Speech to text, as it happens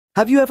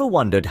Have you ever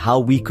wondered how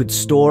we could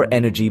store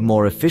energy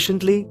more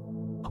efficiently?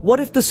 What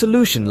if the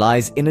solution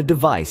lies in a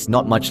device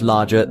not much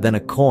larger than a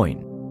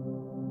coin?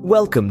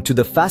 Welcome to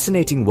the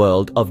fascinating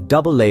world of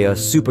double-layer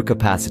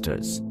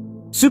supercapacitors.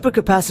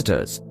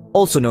 Supercapacitors,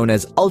 also known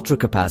as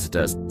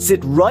ultracapacitors,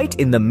 sit right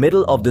in the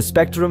middle of the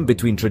spectrum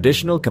between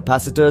traditional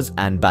capacitors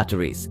and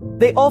batteries.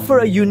 They offer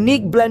a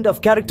unique blend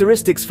of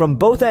characteristics from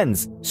both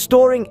ends,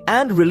 storing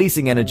and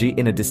releasing energy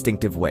in a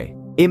distinctive way.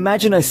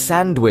 Imagine a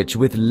sandwich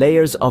with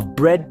layers of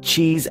bread,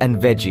 cheese, and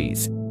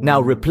veggies.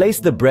 Now replace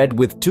the bread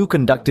with two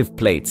conductive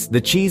plates, the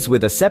cheese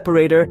with a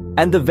separator,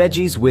 and the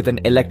veggies with an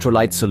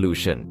electrolyte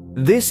solution.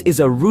 This is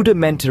a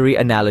rudimentary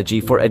analogy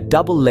for a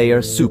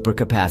double-layer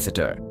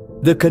supercapacitor.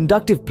 The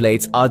conductive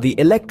plates are the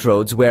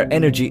electrodes where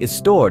energy is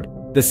stored.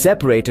 The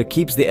separator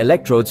keeps the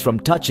electrodes from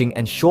touching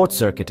and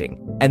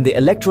short-circuiting, and the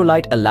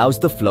electrolyte allows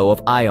the flow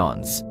of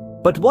ions.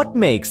 But what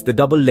makes the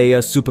double-layer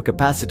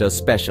supercapacitor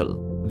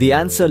special? The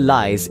answer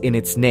lies in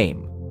its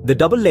name. The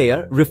double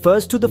layer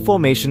refers to the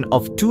formation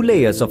of two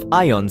layers of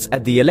ions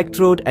at the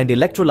electrode and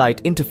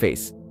electrolyte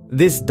interface.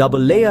 This double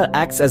layer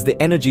acts as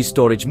the energy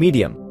storage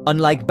medium.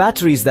 Unlike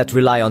batteries that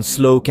rely on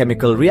slow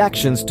chemical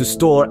reactions to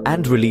store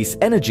and release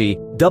energy,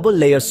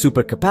 double-layer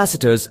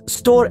supercapacitors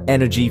store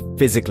energy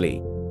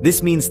physically.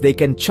 This means they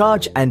can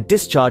charge and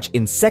discharge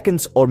in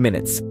seconds or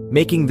minutes,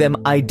 making them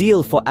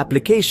ideal for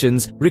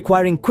applications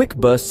requiring quick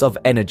bursts of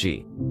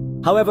energy.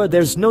 However,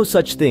 there's no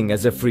such thing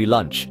as a free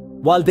lunch.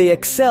 While they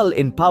excel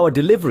in power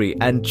delivery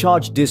and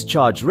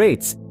charge-discharge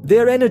rates,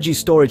 their energy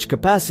storage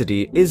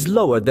capacity is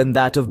lower than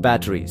that of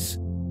batteries.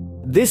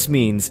 This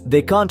means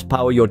they can't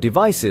power your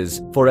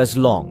devices for as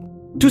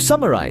long. To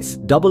summarize,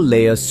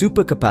 double-layer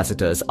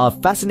supercapacitors are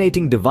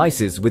fascinating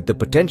devices with the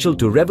potential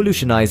to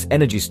revolutionize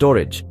energy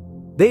storage.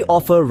 They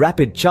offer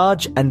rapid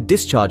charge and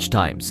discharge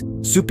times,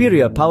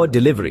 superior power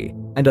delivery,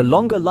 and a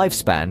longer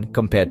lifespan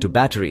compared to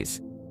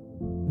batteries.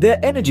 Their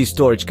energy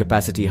storage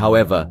capacity,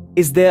 however,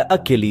 is their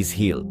Achilles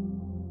heel.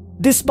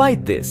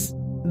 Despite this,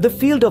 the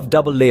field of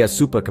double-layer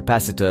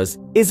supercapacitors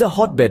is a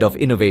hotbed of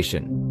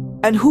innovation,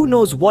 and who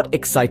knows what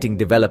exciting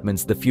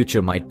developments the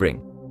future might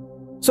bring.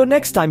 So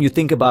next time you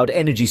think about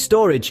energy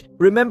storage,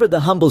 remember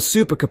the humble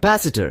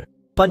supercapacitor,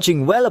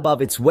 punching well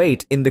above its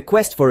weight in the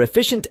quest for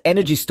efficient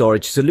energy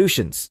storage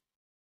solutions.